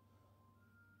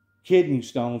kidney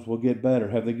stones will get better.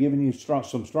 Have they given you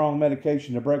some strong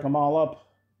medication to break them all up?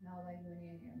 No, they went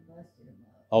in there and busted them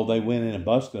up. Oh, they went in and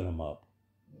busted them up.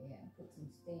 Yeah, put some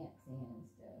stents in and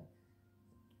stuff.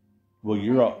 Well,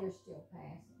 They're still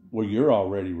passing. You're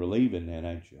already relieving then,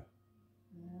 ain't you?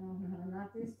 No,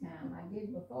 not this time. I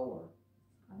did before.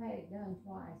 I've had it done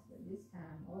twice, but this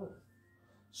time, oh.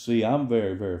 See, I'm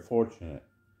very, very fortunate.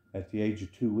 At the age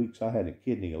of 2 weeks, I had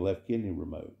a left kidney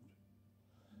removed.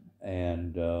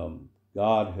 And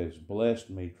God has blessed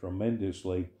me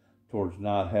tremendously towards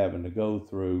not having to go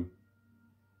through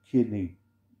kidney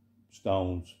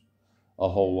stones a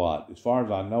whole lot. As far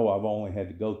as I know, I've only had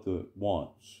to go through it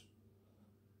once.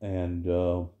 And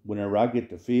whenever I get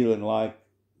to feeling like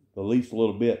the least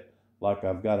little bit like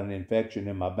I've got an infection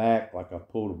in my back, like I've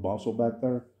pulled a muscle back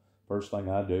there, first thing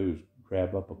I do is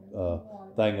grab up a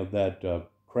thing of that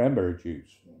cranberry juice.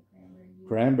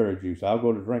 Cranberry juice. I'll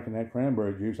go to drinking that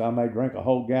cranberry juice. I may drink a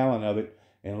whole gallon of it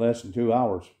in less than 2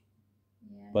 hours.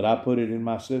 Yeah. But I put it in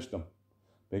my system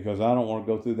because I don't want to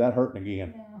go through that hurting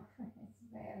again. No, it's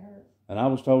a bad hurt. And I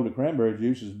was told the cranberry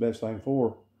juice is the best thing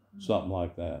for something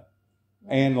like that.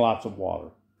 Yeah. And lots of water.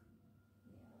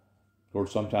 Of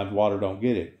course, sometimes water don't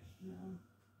get it. No.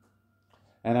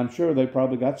 And I'm sure they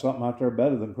probably got something out there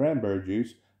better than cranberry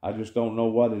juice. I just don't know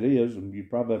what it is, and you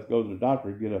probably have to go to the doctor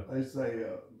and get a... They say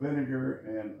vinegar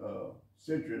and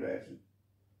citric acid.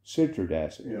 Citric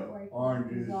acid. Yeah,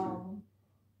 oranges. I'm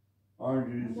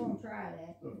Oranges going and to try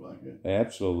that. stuff like that.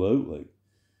 Absolutely.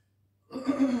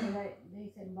 They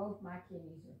said both my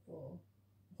kidneys are full.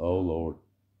 Oh, Lord.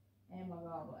 And my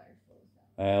gallbladder's full.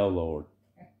 Oh, Lord.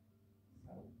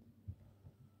 So,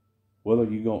 Well, are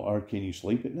you going, or can you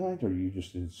sleep at night, or are you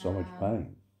just in so much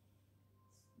pain?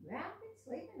 I've been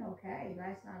sleeping okay.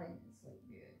 Last night I didn't sleep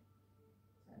good.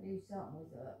 So I knew something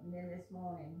was up. And then this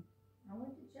morning, I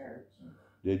went to church. And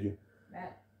Did you?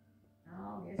 about, I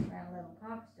guess around 11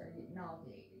 o'clock, I started getting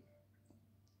nauseated.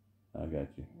 I got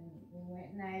you. And we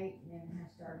went and ate, and then I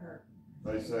started hurting.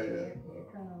 They say that Here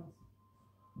it comes.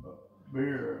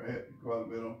 beer helps quite a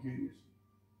bit on kidneys.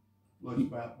 Looks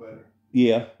about better.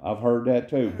 Yeah, I've heard that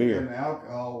too. And Beer. the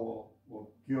alcohol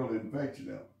will kill the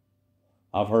infection out.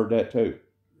 I've heard that too.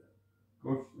 Of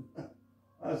course,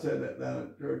 I said that down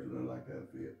at church and I like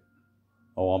that fit.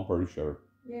 Oh, I'm pretty sure.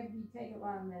 Yeah, if you take a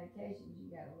lot of medications, you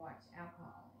got to watch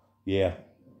alcohol. Yeah,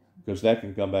 because that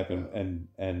can come back and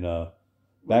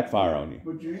backfire on you.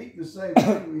 But you eat the same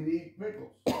thing when you eat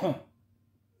pickles.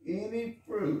 Any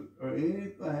fruit or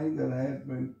anything that has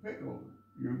been pickled,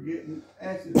 you're getting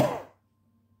acid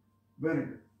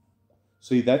vinegar.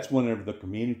 See, that's whenever the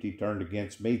community turned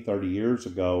against me 30 years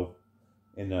ago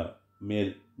in the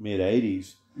mid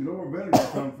 80s. You know where vinegar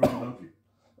comes from, don't you?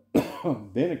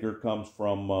 Vinegar comes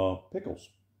from pickles.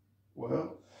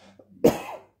 Well,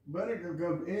 vinegar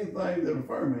comes from anything that'll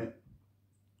ferment.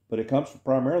 But it comes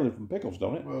primarily from pickles,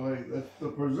 don't it? Well, hey, that's the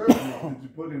preservative that you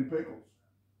put in pickles.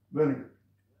 Vinegar.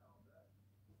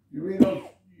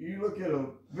 You look at a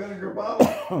vinegar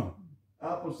bottle,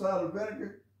 apple cider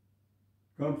vinegar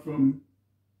comes from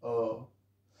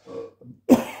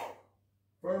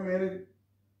fermented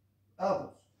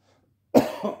apples.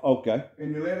 Okay.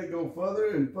 And you let it go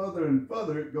further and further and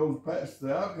further, it goes past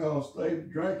the alcohol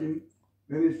stage, drinking,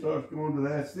 then it starts going to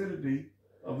the acidity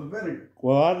of the vinegar.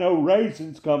 Well, I know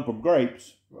raisins come from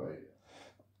grapes. Right.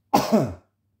 A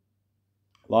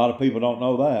lot of people don't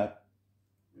know that.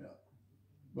 Yeah.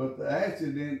 But the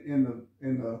acid in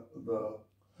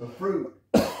the The fruit.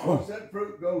 Once that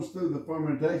fruit goes through the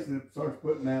fermentation, it starts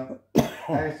putting out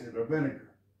acid or vinegar.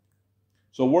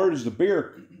 So where does the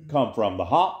beer come from? The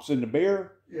hops in the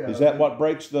beer? Yeah. Is that what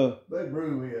breaks the? They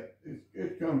brew it.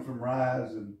 It comes from rye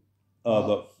and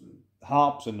The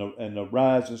hops and the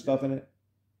rye and stuff in it?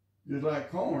 Just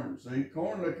like corn. See,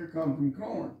 corn liquor comes from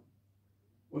corn.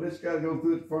 Well, it's got to go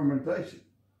through the fermentation.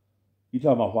 You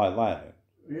talking about white lightning?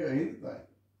 Yeah, anything.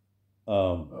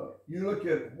 You look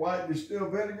at white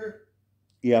distilled vinegar.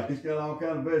 Yeah. It's got all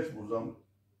kinds of vegetables on it.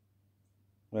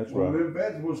 That's when right. When the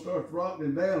vegetables start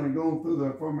rotting down and going through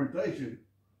their fermentation,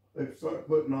 they start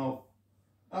putting off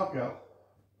alcohol.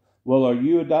 Well, are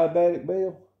you a diabetic,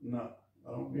 Bill? No,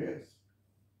 I don't guess.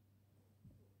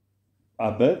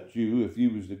 I bet you if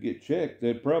you was to get checked,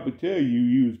 they'd probably tell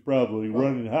you was probably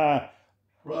running high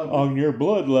on your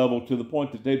blood level to the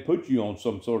point that they'd put you on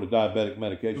some sort of diabetic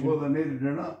medication. Well, they need it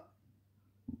or not.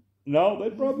 No, you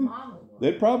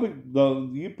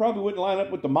probably wouldn't line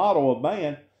up with the model of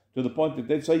man to the point that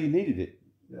they'd say you needed it.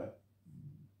 Yeah.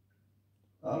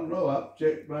 I don't know. I've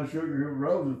checked my sugar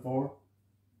roses for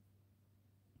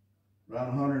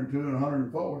around 102 and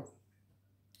 104.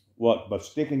 What, by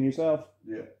sticking yourself?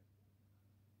 Yeah.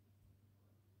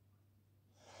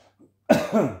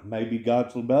 Maybe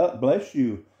God will bless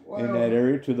you in that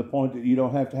area to the point that you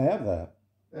don't have to have that.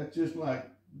 That's just like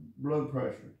blood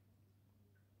pressure.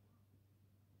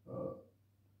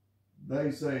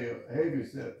 They say a heavy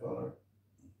set fella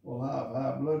will have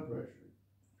high blood pressure.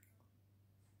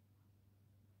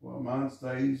 Well, mine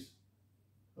stays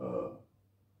on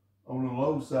the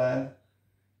low side,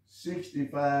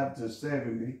 65 to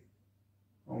 70.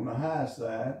 On the high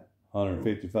side,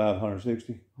 155,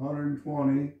 160?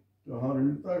 120 to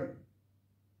 130.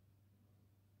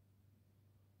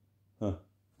 Huh.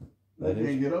 They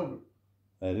can't get over it.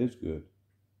 That is good.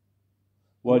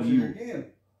 What do you? Again,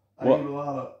 I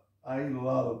eat a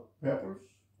lot of peppers,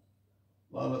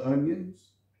 a lot of onions.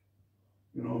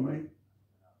 You know what I mean?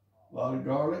 A lot of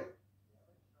garlic.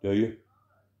 Do you?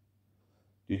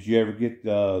 Did you ever get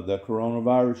the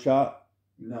coronavirus shot?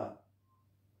 No.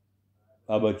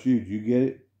 How about you? Did you get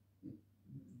it?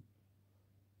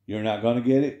 You're not going to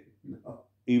get it? No.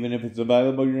 Even if it's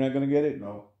available, you're not going to get it?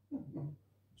 No.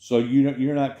 So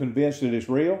you're not convinced that it's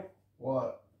real?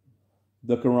 What?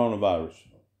 The coronavirus.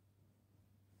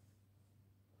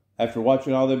 After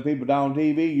watching all them people die on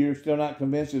TV, you're still not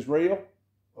convinced it's real?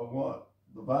 Of what?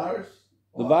 The virus?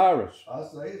 The virus. I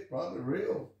say it's probably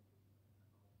real.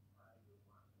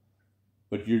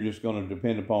 But you're just going to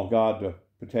depend upon God to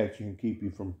protect you and keep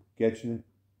you from catching it?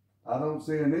 I don't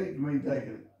see a need for me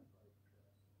taking it.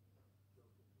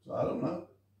 So I don't know.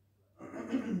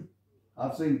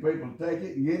 I've seen people take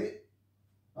it and get it.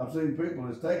 I've seen people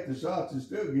that take the shots and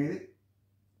still get it.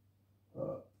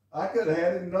 I could have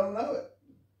had it and don't know it.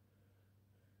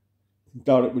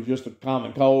 Thought it was just a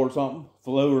common cold or something,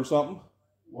 flu or something.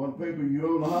 One people you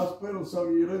go in the hospital, some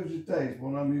of you lose your taste.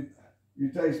 One of them your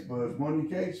taste buds. One you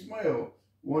can't smell.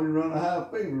 One you run a high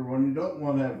fever. One you don't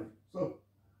want to have it. So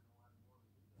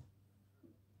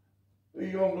who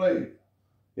you gonna believe?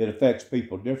 It affects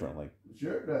people differently.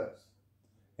 Sure it does.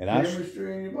 And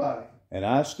chemistry in your body. And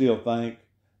I still think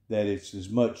that it's as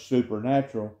much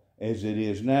supernatural as it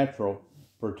is natural,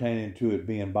 pertaining to it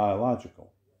being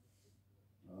biological.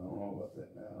 I don't know about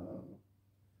that now.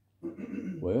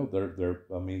 Well,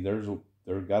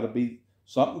 there's got to be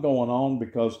something going on,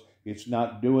 because it's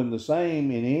not doing the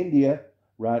same in India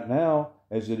right now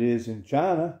as it is in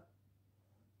China.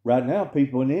 Right now,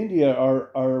 people in India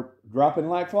are dropping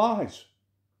like flies.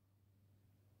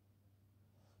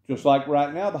 Just like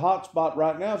right now, the hot spot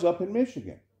right now is up in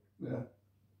Michigan. Yeah.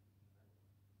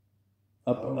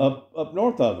 Up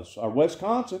north of us, or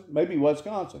Wisconsin, maybe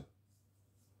Wisconsin.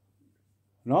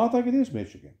 No, I think it is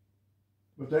Michigan.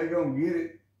 But they're going to get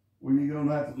it when you're going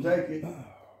to have to take it.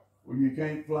 When you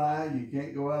can't fly, you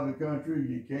can't go out of the country,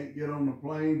 you can't get on the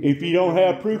plane. If you don't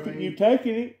have proof that you've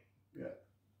taken it, yeah.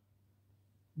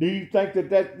 Do you think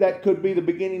that could be the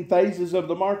beginning phases of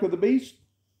the mark of the beast?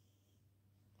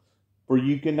 For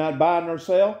you cannot buy nor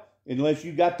sell unless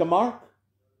you got the mark?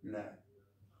 No.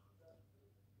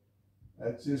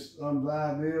 That's just some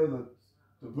idea to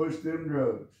push them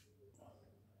drugs.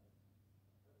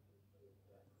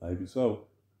 Maybe so.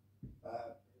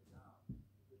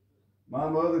 My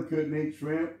mother couldn't eat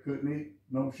shrimp, couldn't eat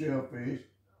no shellfish,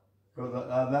 because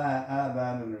I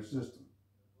died in her system.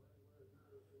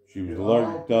 She was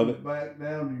allergic to it. Back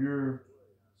down to your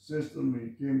system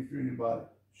and your chemistry in your body.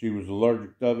 She was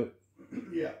allergic to it.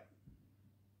 Yeah.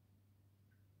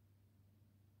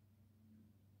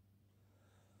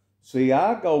 See,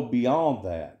 I go beyond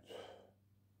that.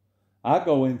 I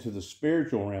go into the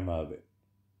spiritual realm of it.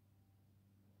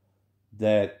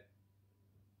 That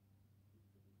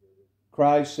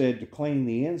Christ said to clean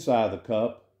the inside of the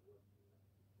cup,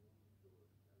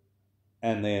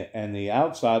 and the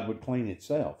outside would clean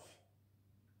itself.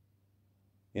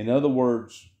 In other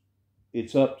words,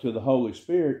 it's up to the Holy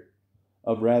Spirit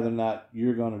of whether or not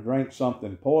you're going to drink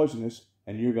something poisonous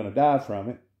and you're going to die from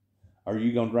it, or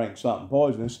you're going to drink something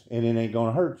poisonous and it ain't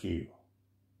going to hurt you.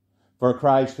 For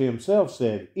Christ himself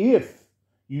said, if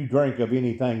you drink of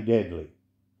anything deadly,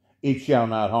 it shall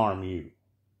not harm you.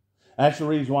 That's the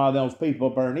reason why those people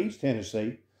up there in East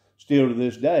Tennessee, still to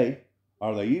this day,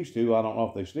 or they used to, I don't know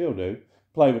if they still do,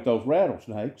 play with those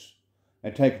rattlesnakes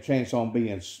and take a chance on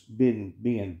being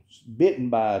bitten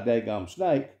by a daggum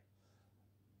snake.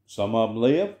 Some of them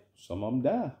live, some of them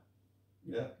die.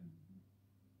 Yeah.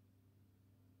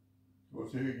 Of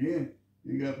course, here again,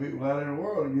 you got people out in the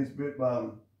world that gets bit by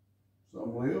them.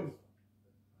 Some live,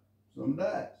 some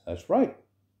die. That's right.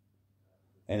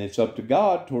 And it's up to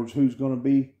God towards who's going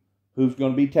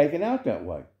to be taken out that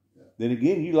way. Yeah. Then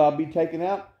again, you ought to be taken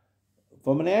out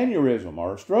from an aneurysm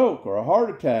or a stroke or a heart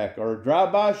attack or a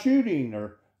drive-by shooting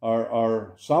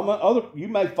or some other. You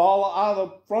may fall out of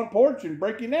the front porch and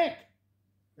break your neck.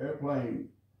 Airplane,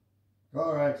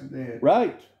 car accident.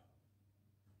 Right.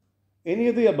 Any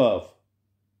of the above.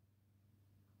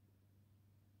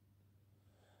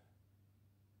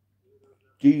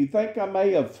 Do you think I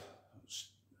may have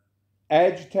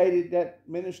agitated that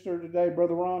minister today,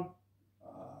 Brother Ron?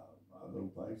 I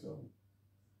don't think so.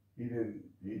 He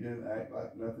didn't act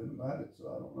like nothing about it, so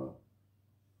I don't know.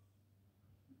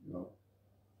 You know,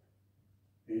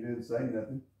 he didn't say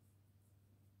nothing.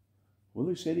 Well,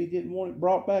 he said he didn't want it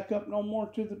brought back up no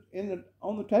more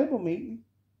on the table meeting.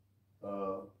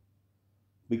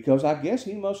 Because I guess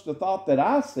he must have thought that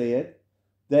I said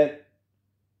that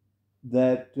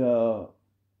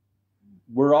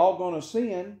we're all going to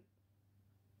sin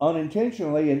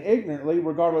unintentionally and ignorantly,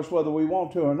 regardless whether we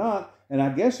want to or not. And I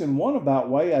guess in one about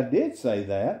way I did say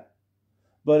that.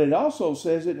 But it also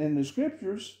says it in the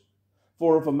scriptures,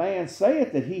 for if a man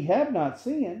saith that he have not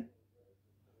sinned,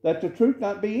 that the truth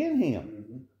not be in him.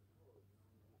 Mm-hmm.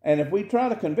 And if we try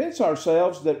to convince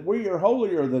ourselves that we are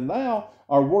holier than thou,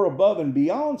 or we're above and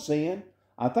beyond sin,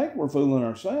 I think we're fooling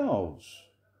ourselves.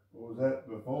 Was that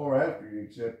before or after you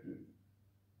accepted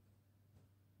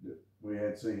that we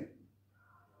had sin?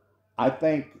 I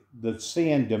think the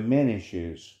sin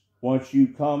diminishes once you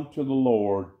come to the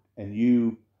Lord and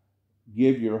you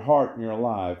give your heart and your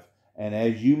life, and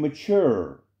as you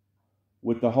mature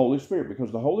with the Holy Spirit,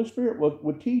 because the Holy Spirit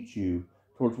will teach you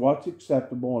towards what's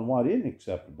acceptable and what isn't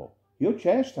acceptable. He'll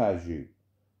chastise you.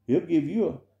 He'll give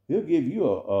you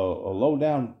a low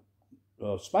down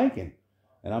spanking.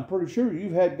 And I'm pretty sure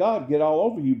you've had God get all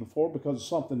over you before because of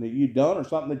something that you've done or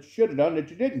something that you should have done that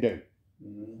you didn't do.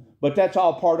 Mm-hmm. But that's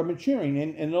all part of maturing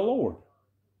in the Lord.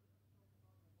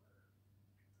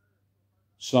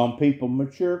 Some people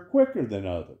mature quicker than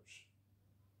others.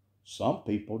 Some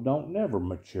people don't never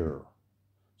mature.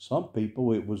 Some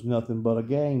people, it was nothing but a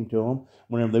game to them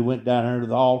whenever they went down there to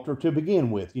the altar to begin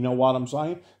with. You know what I'm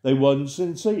saying? They wasn't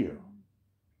sincere.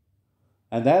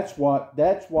 And that's what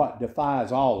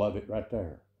defies all of it right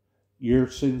there. Your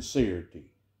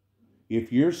sincerity.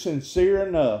 If you're sincere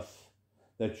enough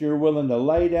that you're willing to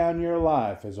lay down your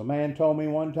life, as a man told me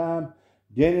one time,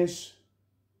 Dennis,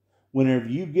 whenever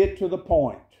you get to the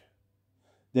point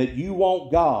that you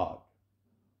want God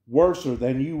worse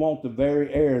than you want the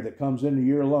very air that comes into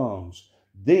your lungs,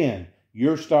 then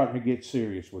you're starting to get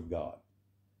serious with God.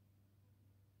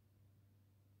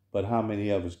 But how many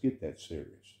of us get that serious?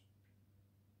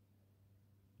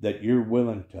 That you're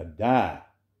willing to die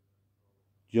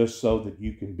just so that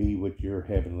you can be with your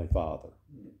Heavenly Father.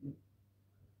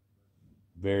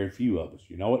 Very few of us.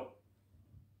 You know it?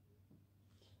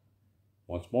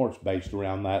 Once more, it's based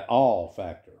around that all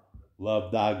factor.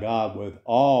 Love thy God with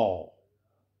all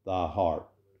thy heart.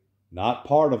 Not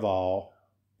part of all.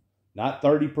 Not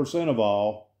 30% of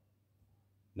all.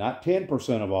 Not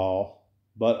 10% of all.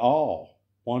 But all.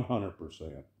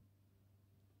 100%.